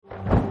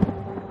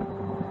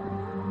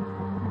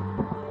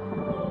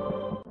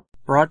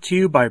Brought to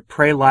you by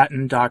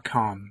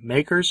PrayLatin.com,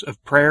 makers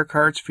of prayer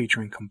cards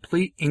featuring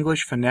complete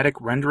English phonetic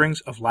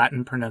renderings of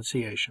Latin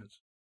pronunciations.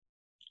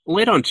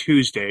 Late on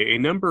Tuesday, a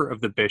number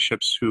of the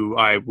bishops, who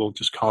I will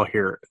just call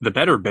here the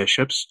better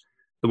bishops,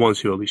 the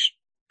ones who at least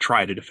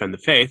try to defend the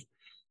faith,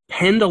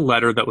 penned a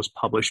letter that was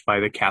published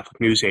by the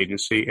Catholic News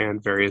Agency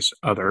and various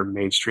other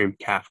mainstream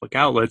Catholic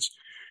outlets,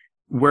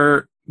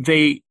 where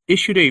they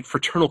issued a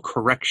fraternal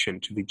correction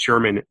to the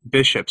German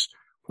bishops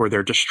for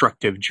their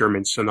destructive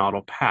German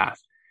synodal path.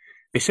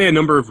 They say a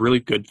number of really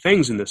good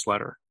things in this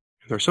letter.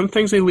 There are some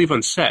things they leave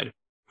unsaid.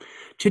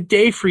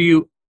 Today for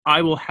you,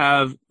 I will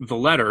have the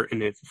letter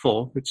in its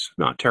full, it's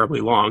not terribly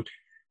long,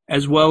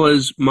 as well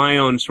as my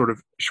own sort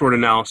of short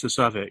analysis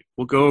of it.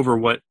 We'll go over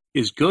what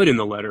is good in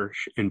the letter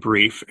in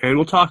brief, and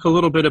we'll talk a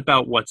little bit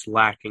about what's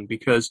lacking,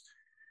 because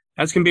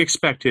as can be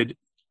expected,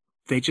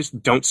 they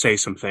just don't say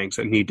some things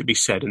that need to be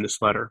said in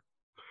this letter.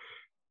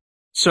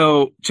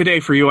 So today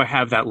for you, I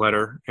have that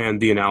letter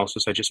and the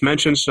analysis I just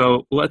mentioned.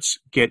 So let's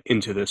get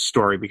into this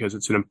story, because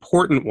it's an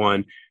important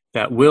one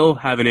that will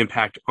have an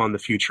impact on the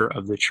future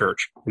of the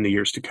church in the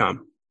years to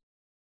come.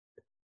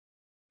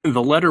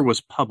 The letter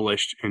was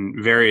published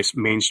in various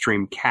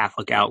mainstream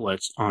Catholic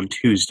outlets on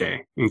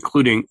Tuesday,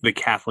 including the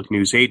Catholic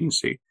News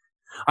Agency.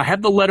 I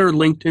have the letter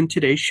linked in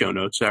today's show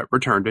notes at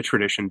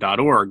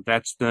returntotradition.org.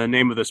 That's the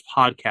name of this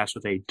podcast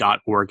with a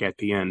 .org at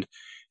the end.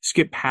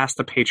 Skip past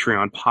the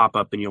Patreon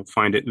pop-up and you'll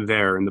find it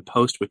there in the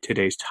post with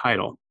today's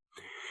title.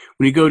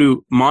 When you go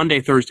to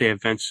Maundy, Thursday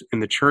events in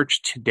the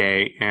church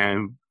today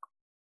and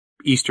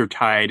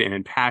Eastertide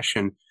and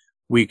Passion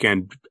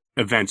weekend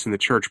events in the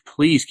church,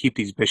 please keep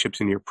these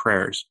bishops in your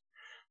prayers.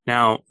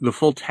 Now, the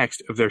full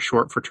text of their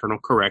short fraternal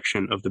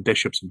correction of the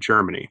bishops of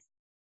Germany.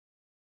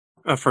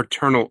 A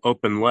fraternal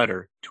open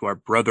letter to our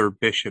brother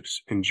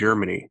bishops in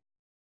Germany,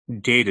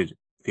 dated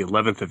the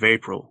 11th of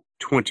April,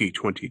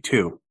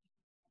 2022.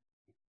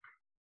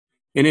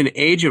 In an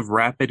age of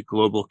rapid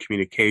global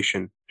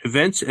communication,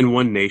 events in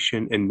one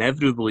nation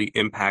inevitably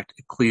impact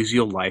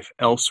ecclesial life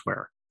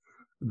elsewhere.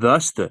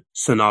 Thus, the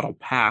synodal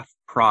path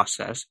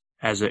process,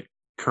 as it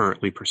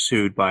currently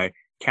pursued by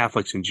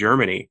Catholics in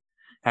Germany,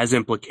 has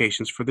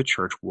implications for the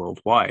church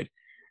worldwide.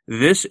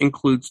 This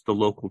includes the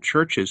local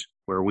churches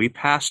where we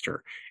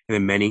pastor and the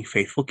many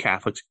faithful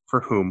Catholics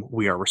for whom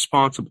we are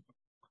responsible.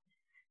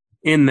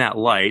 In that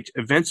light,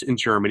 events in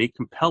Germany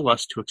compel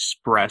us to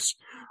express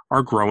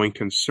our growing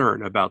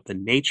concern about the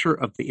nature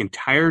of the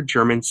entire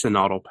German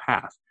synodal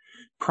path,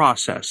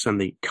 process,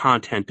 and the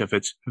content of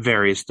its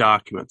various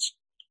documents.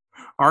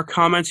 Our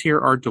comments here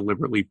are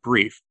deliberately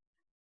brief.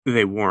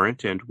 They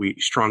warrant, and we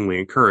strongly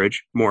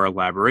encourage, more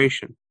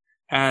elaboration,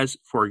 as,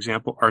 for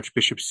example,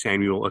 Archbishop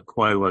Samuel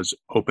Aquila's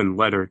open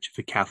letter to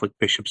the Catholic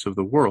bishops of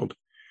the world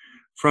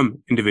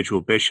from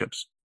individual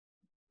bishops.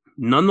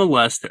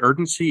 Nonetheless, the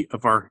urgency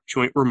of our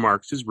joint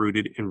remarks is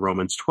rooted in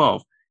Romans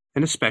 12,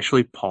 and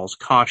especially Paul's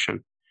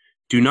caution.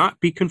 Do not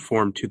be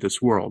conformed to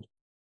this world.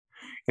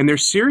 And their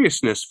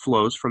seriousness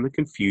flows from the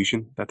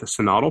confusion that the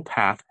synodal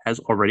path has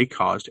already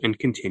caused and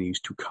continues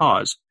to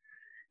cause,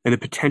 and the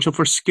potential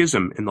for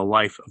schism in the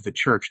life of the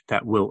church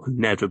that will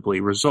inevitably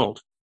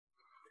result.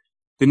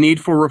 The need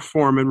for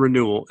reform and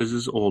renewal is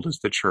as old as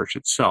the church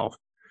itself.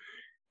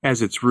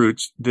 As its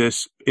roots,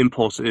 this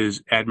impulse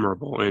is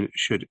admirable and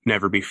should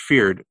never be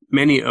feared.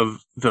 Many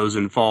of those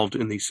involved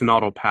in the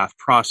synodal path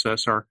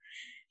process are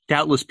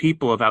doubtless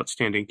people of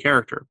outstanding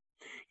character.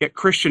 Yet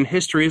Christian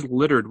history is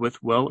littered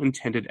with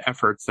well-intended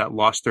efforts that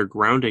lost their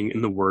grounding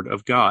in the Word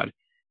of God,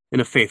 in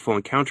a faithful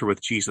encounter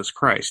with Jesus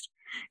Christ,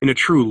 in a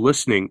true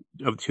listening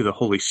to the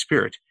Holy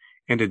Spirit,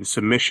 and in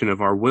submission of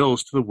our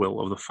wills to the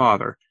will of the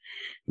Father.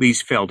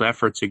 These failed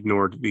efforts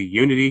ignored the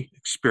unity,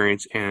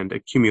 experience, and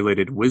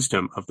accumulated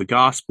wisdom of the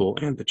gospel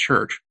and the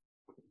church.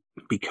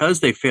 Because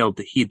they failed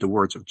to heed the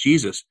words of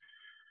Jesus,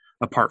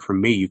 "Apart from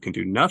me you can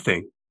do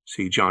nothing,"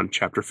 see John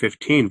chapter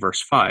 15,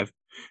 verse 5,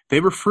 they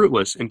were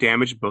fruitless and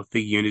damaged both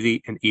the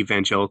unity and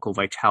evangelical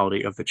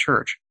vitality of the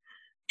church.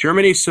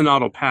 Germany's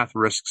synodal path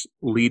risks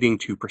leading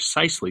to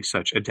precisely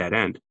such a dead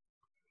end.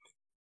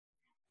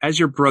 As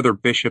your brother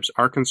bishops,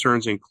 our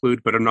concerns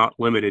include but are not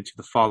limited to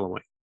the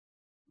following.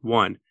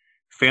 1.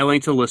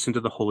 Failing to listen to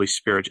the Holy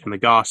Spirit and the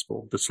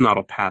gospel, the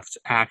synodal path's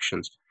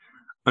actions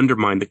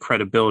undermine the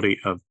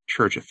credibility of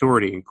church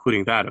authority,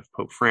 including that of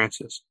Pope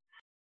Francis.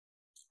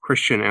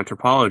 Christian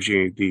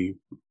anthropology, the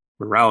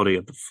morality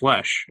of the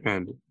flesh,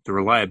 and the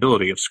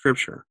reliability of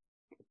Scripture.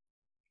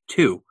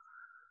 2.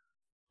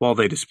 While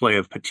they display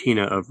a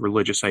patina of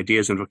religious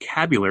ideas and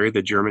vocabulary,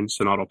 the German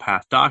synodal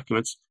path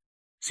documents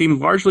seem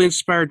largely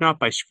inspired not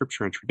by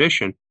Scripture and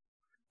tradition,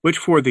 which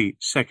for the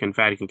Second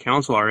Vatican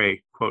Council are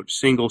a, quote,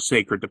 single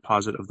sacred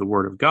deposit of the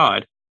Word of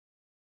God,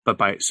 but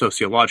by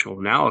sociological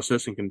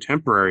analysis and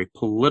contemporary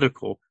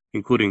political,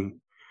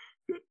 including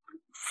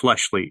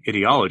fleshly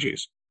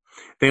ideologies.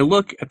 They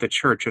look at the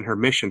church and her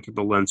mission through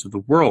the lens of the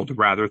world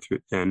rather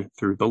than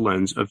through the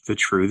lens of the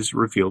truths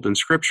revealed in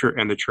Scripture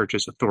and the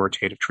church's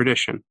authoritative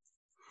tradition.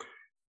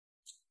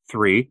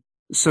 3.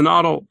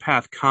 Synodal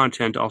path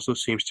content also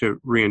seems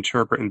to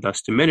reinterpret and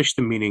thus diminish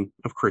the meaning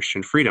of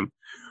Christian freedom.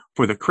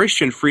 For the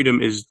Christian,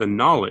 freedom is the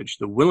knowledge,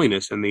 the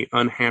willingness, and the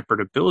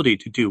unhampered ability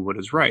to do what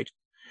is right.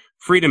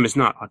 Freedom is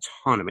not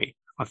autonomy.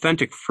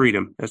 Authentic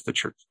freedom, as the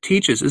Church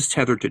teaches, is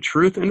tethered to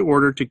truth and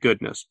order, to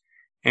goodness,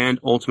 and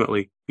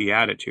ultimately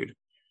beatitude.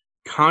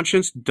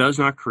 Conscience does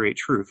not create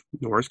truth,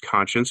 nor is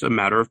conscience a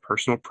matter of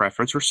personal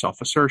preference or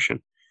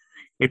self-assertion.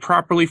 A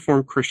properly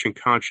formed Christian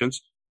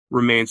conscience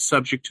remains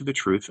subject to the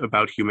truth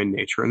about human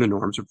nature and the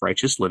norms of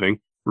righteous living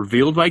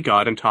revealed by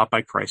God and taught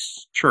by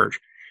Christ's church.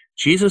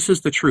 Jesus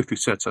is the truth who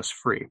sets us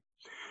free.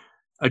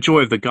 A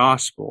joy of the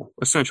gospel,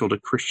 essential to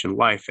Christian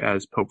life,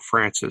 as Pope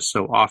Francis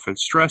so often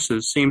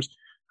stresses, seems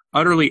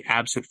utterly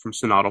absent from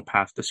synodal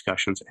path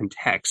discussions and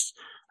texts,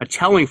 a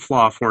telling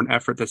flaw for an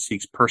effort that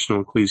seeks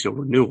personal ecclesial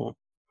renewal.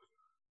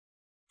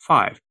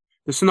 5.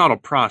 The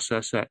synodal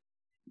process at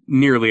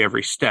nearly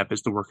every step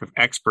is the work of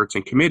experts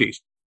and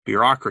committees,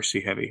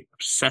 bureaucracy-heavy,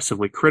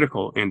 obsessively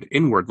critical, and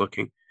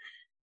inward-looking.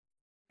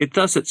 It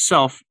thus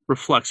itself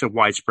reflects a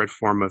widespread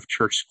form of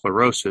church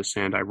sclerosis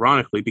and,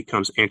 ironically,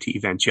 becomes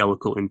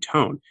anti-evangelical in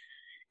tone.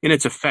 In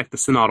its effect, the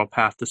synodal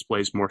path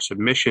displays more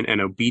submission and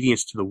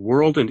obedience to the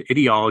world and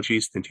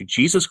ideologies than to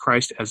Jesus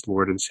Christ as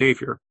Lord and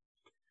Savior.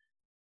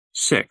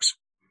 6.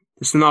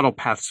 The synodal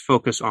path's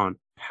focus on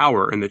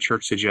power in the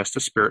church suggests a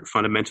spirit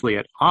fundamentally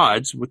at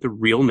odds with the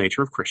real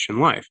nature of Christian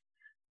life.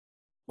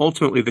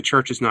 Ultimately, the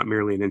church is not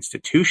merely an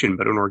institution,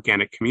 but an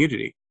organic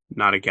community,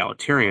 not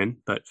egalitarian,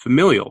 but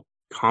familial,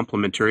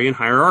 complementary, and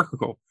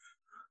hierarchical.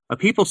 A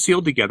people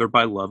sealed together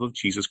by love of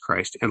Jesus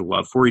Christ and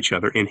love for each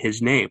other in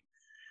his name.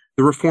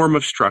 The reform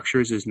of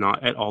structures is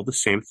not at all the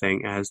same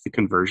thing as the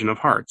conversion of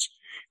hearts.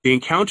 The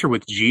encounter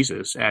with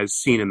Jesus, as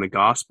seen in the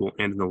gospel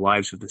and in the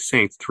lives of the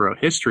saints throughout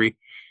history,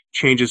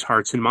 changes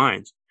hearts and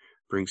minds,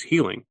 brings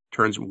healing,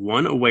 turns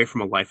one away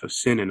from a life of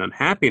sin and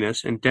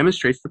unhappiness, and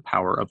demonstrates the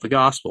power of the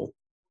gospel.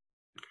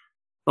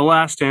 The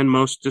last and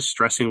most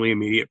distressingly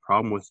immediate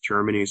problem with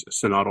Germany's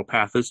synodal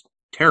path is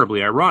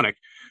terribly ironic.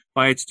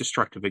 By its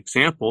destructive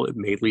example, it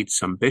may lead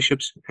some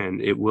bishops, and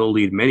it will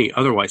lead many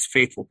otherwise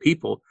faithful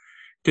people,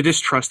 to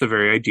distrust the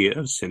very idea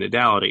of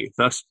synodality,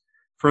 thus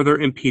further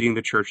impeding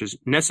the Church's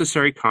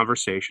necessary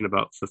conversation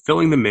about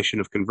fulfilling the mission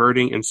of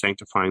converting and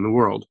sanctifying the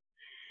world.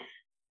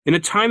 In a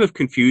time of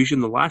confusion,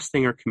 the last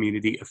thing our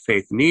community of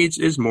faith needs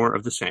is more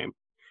of the same.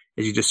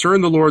 As you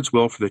discern the Lord's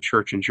will for the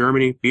Church in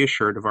Germany, be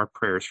assured of our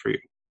prayers for you.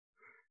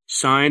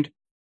 Signed,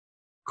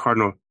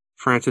 Cardinal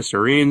Francis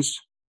Ahrens,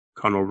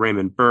 Cardinal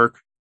Raymond Burke,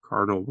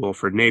 Cardinal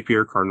Wilfred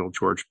Napier, Cardinal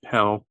George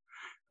Pell,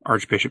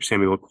 Archbishop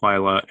Samuel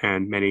Aquila,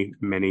 and many,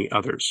 many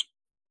others.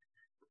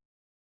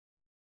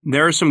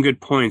 There are some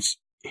good points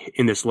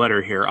in this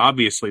letter here.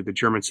 Obviously, the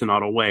German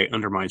synodal way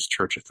undermines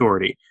church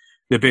authority.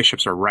 The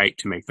bishops are right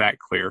to make that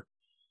clear.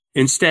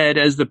 Instead,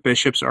 as the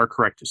bishops are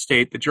correct to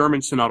state, the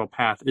German synodal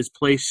path is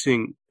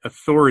placing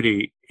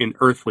authority in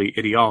earthly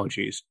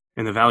ideologies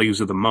and the values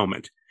of the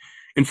moment.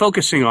 In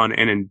focusing on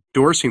and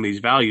endorsing these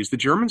values, the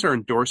Germans are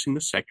endorsing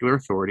the secular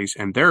authorities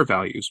and their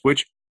values,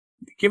 which,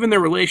 given their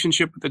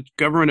relationship with the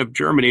government of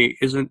Germany,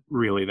 isn't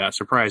really that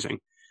surprising.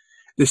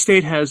 The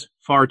state has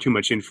far too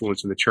much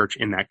influence in the church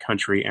in that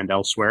country and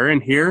elsewhere,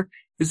 and here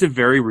is a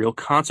very real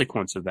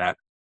consequence of that.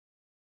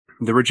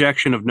 The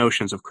rejection of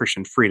notions of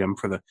Christian freedom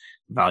for the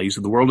values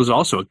of the world is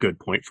also a good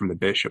point from the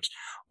bishops,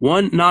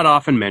 one not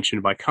often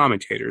mentioned by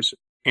commentators.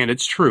 And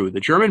it's true, the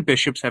German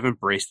bishops have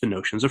embraced the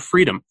notions of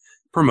freedom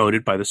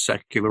promoted by the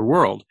secular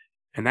world,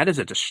 and that is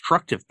a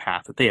destructive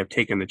path that they have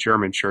taken the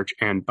German church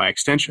and, by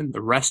extension,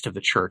 the rest of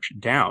the church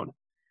down.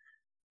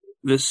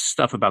 This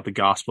stuff about the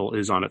gospel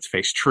is on its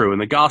face true, and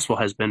the gospel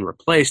has been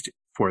replaced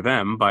for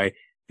them by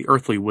the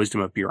earthly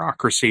wisdom of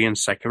bureaucracy and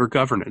secular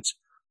governance.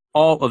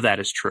 All of that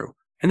is true,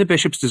 and the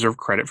bishops deserve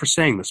credit for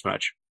saying this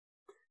much.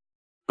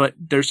 But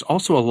there's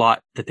also a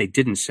lot that they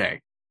didn't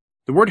say.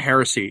 The word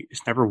heresy is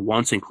never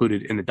once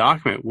included in the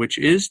document, which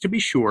is, to be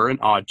sure, an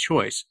odd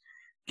choice,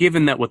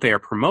 given that what they are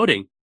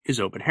promoting is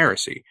open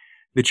heresy.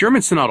 The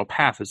German synodal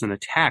path is an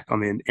attack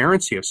on the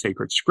inerrancy of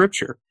sacred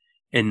scripture,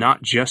 and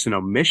not just an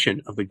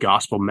omission of the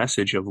gospel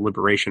message of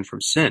liberation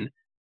from sin.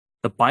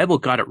 The Bible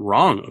got it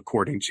wrong,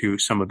 according to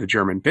some of the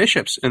German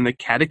bishops, and the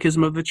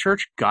Catechism of the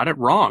Church got it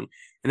wrong,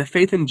 and the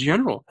faith in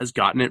general has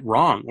gotten it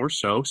wrong, or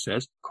so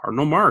says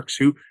Cardinal Marx,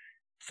 who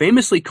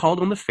famously called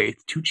on the faith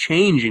to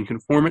change and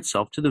conform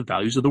itself to the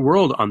values of the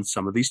world on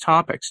some of these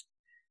topics.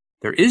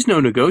 There is no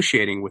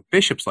negotiating with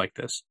bishops like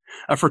this.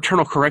 A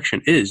fraternal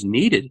correction is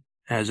needed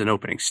as an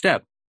opening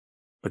step,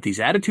 but these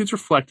attitudes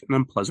reflect an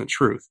unpleasant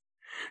truth.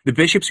 The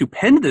bishops who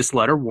penned this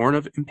letter warn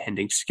of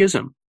impending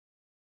schism.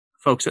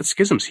 Folks, that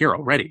schism's here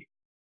already,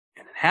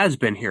 and it has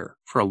been here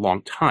for a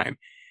long time.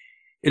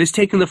 It has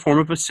taken the form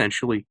of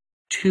essentially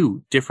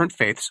two different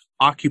faiths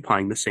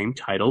occupying the same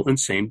title and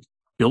same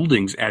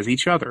buildings as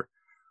each other.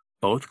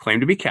 Both claim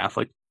to be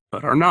Catholic,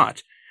 but are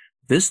not.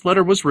 This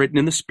letter was written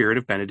in the spirit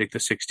of Benedict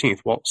XVI,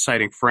 while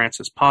citing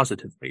Francis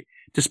positively,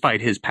 despite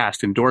his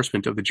past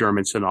endorsement of the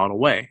German synodal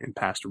way and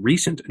past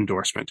recent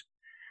endorsement.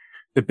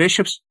 The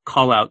bishops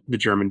call out the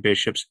German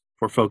bishops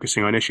for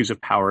focusing on issues of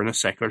power in a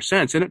secular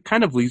sense, and it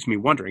kind of leaves me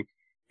wondering,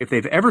 if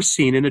they've ever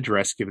seen an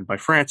address given by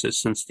Francis,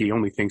 since the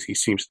only things he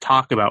seems to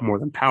talk about more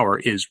than power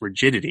is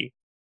rigidity.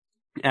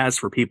 As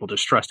for people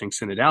distrusting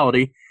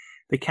synodality,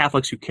 the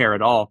Catholics who care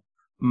at all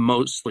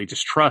mostly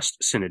distrust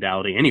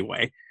synodality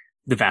anyway.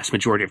 The vast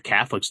majority of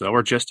Catholics, though,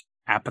 are just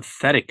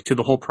apathetic to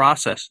the whole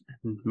process.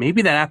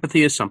 Maybe that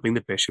apathy is something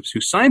that bishops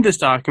who signed this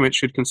document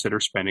should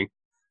consider spending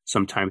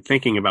some time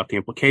thinking about the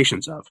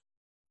implications of.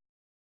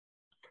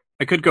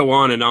 I could go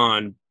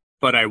on,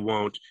 but I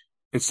won't.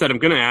 Instead, I'm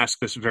going to ask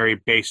this very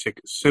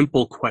basic,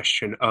 simple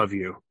question of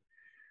you.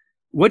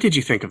 What did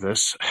you think of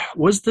this?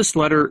 Was this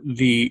letter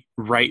the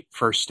right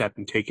first step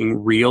in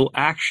taking real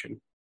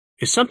action?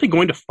 Is something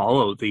going to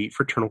follow the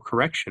fraternal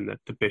correction that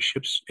the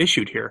bishops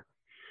issued here?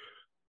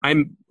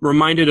 I'm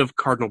reminded of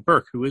Cardinal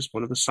Burke, who is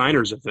one of the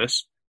signers of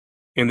this,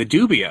 and the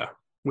dubia,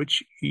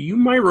 which you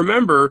might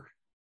remember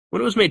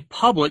when it was made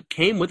public,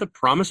 came with a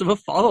promise of a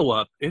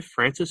follow-up if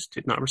Francis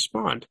did not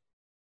respond.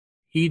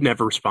 He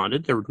never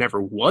responded. There never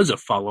was a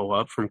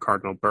follow-up from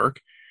Cardinal Burke.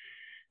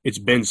 It's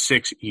been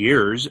 6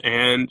 years,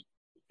 and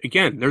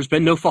again, there's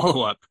been no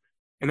follow-up.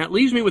 And that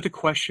leaves me with a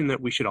question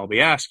that we should all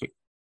be asking.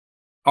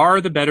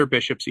 Are the better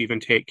bishops even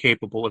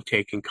capable of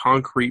taking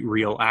concrete,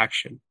 real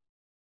action?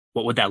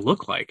 What would that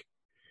look like?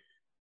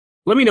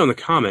 Let me know in the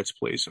comments,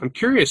 please. I'm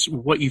curious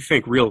what you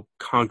think real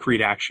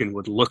concrete action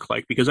would look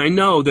like, because I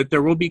know that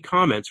there will be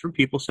comments from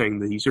people saying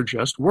these are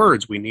just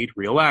words. We need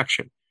real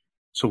action.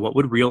 So what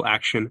would real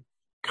action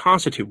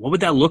constitute? What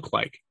would that look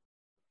like?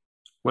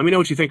 Let me know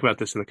what you think about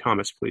this in the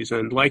comments, please,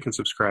 and like and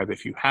subscribe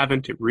if you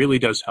haven't. It really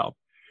does help.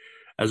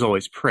 As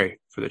always, pray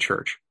for the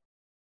church.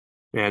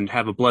 And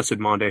have a blessed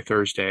Maundy,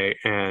 Thursday,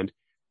 and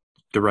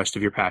the rest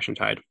of your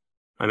Passiontide.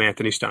 I'm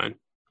Anthony Stein.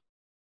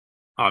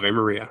 Ave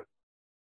Maria.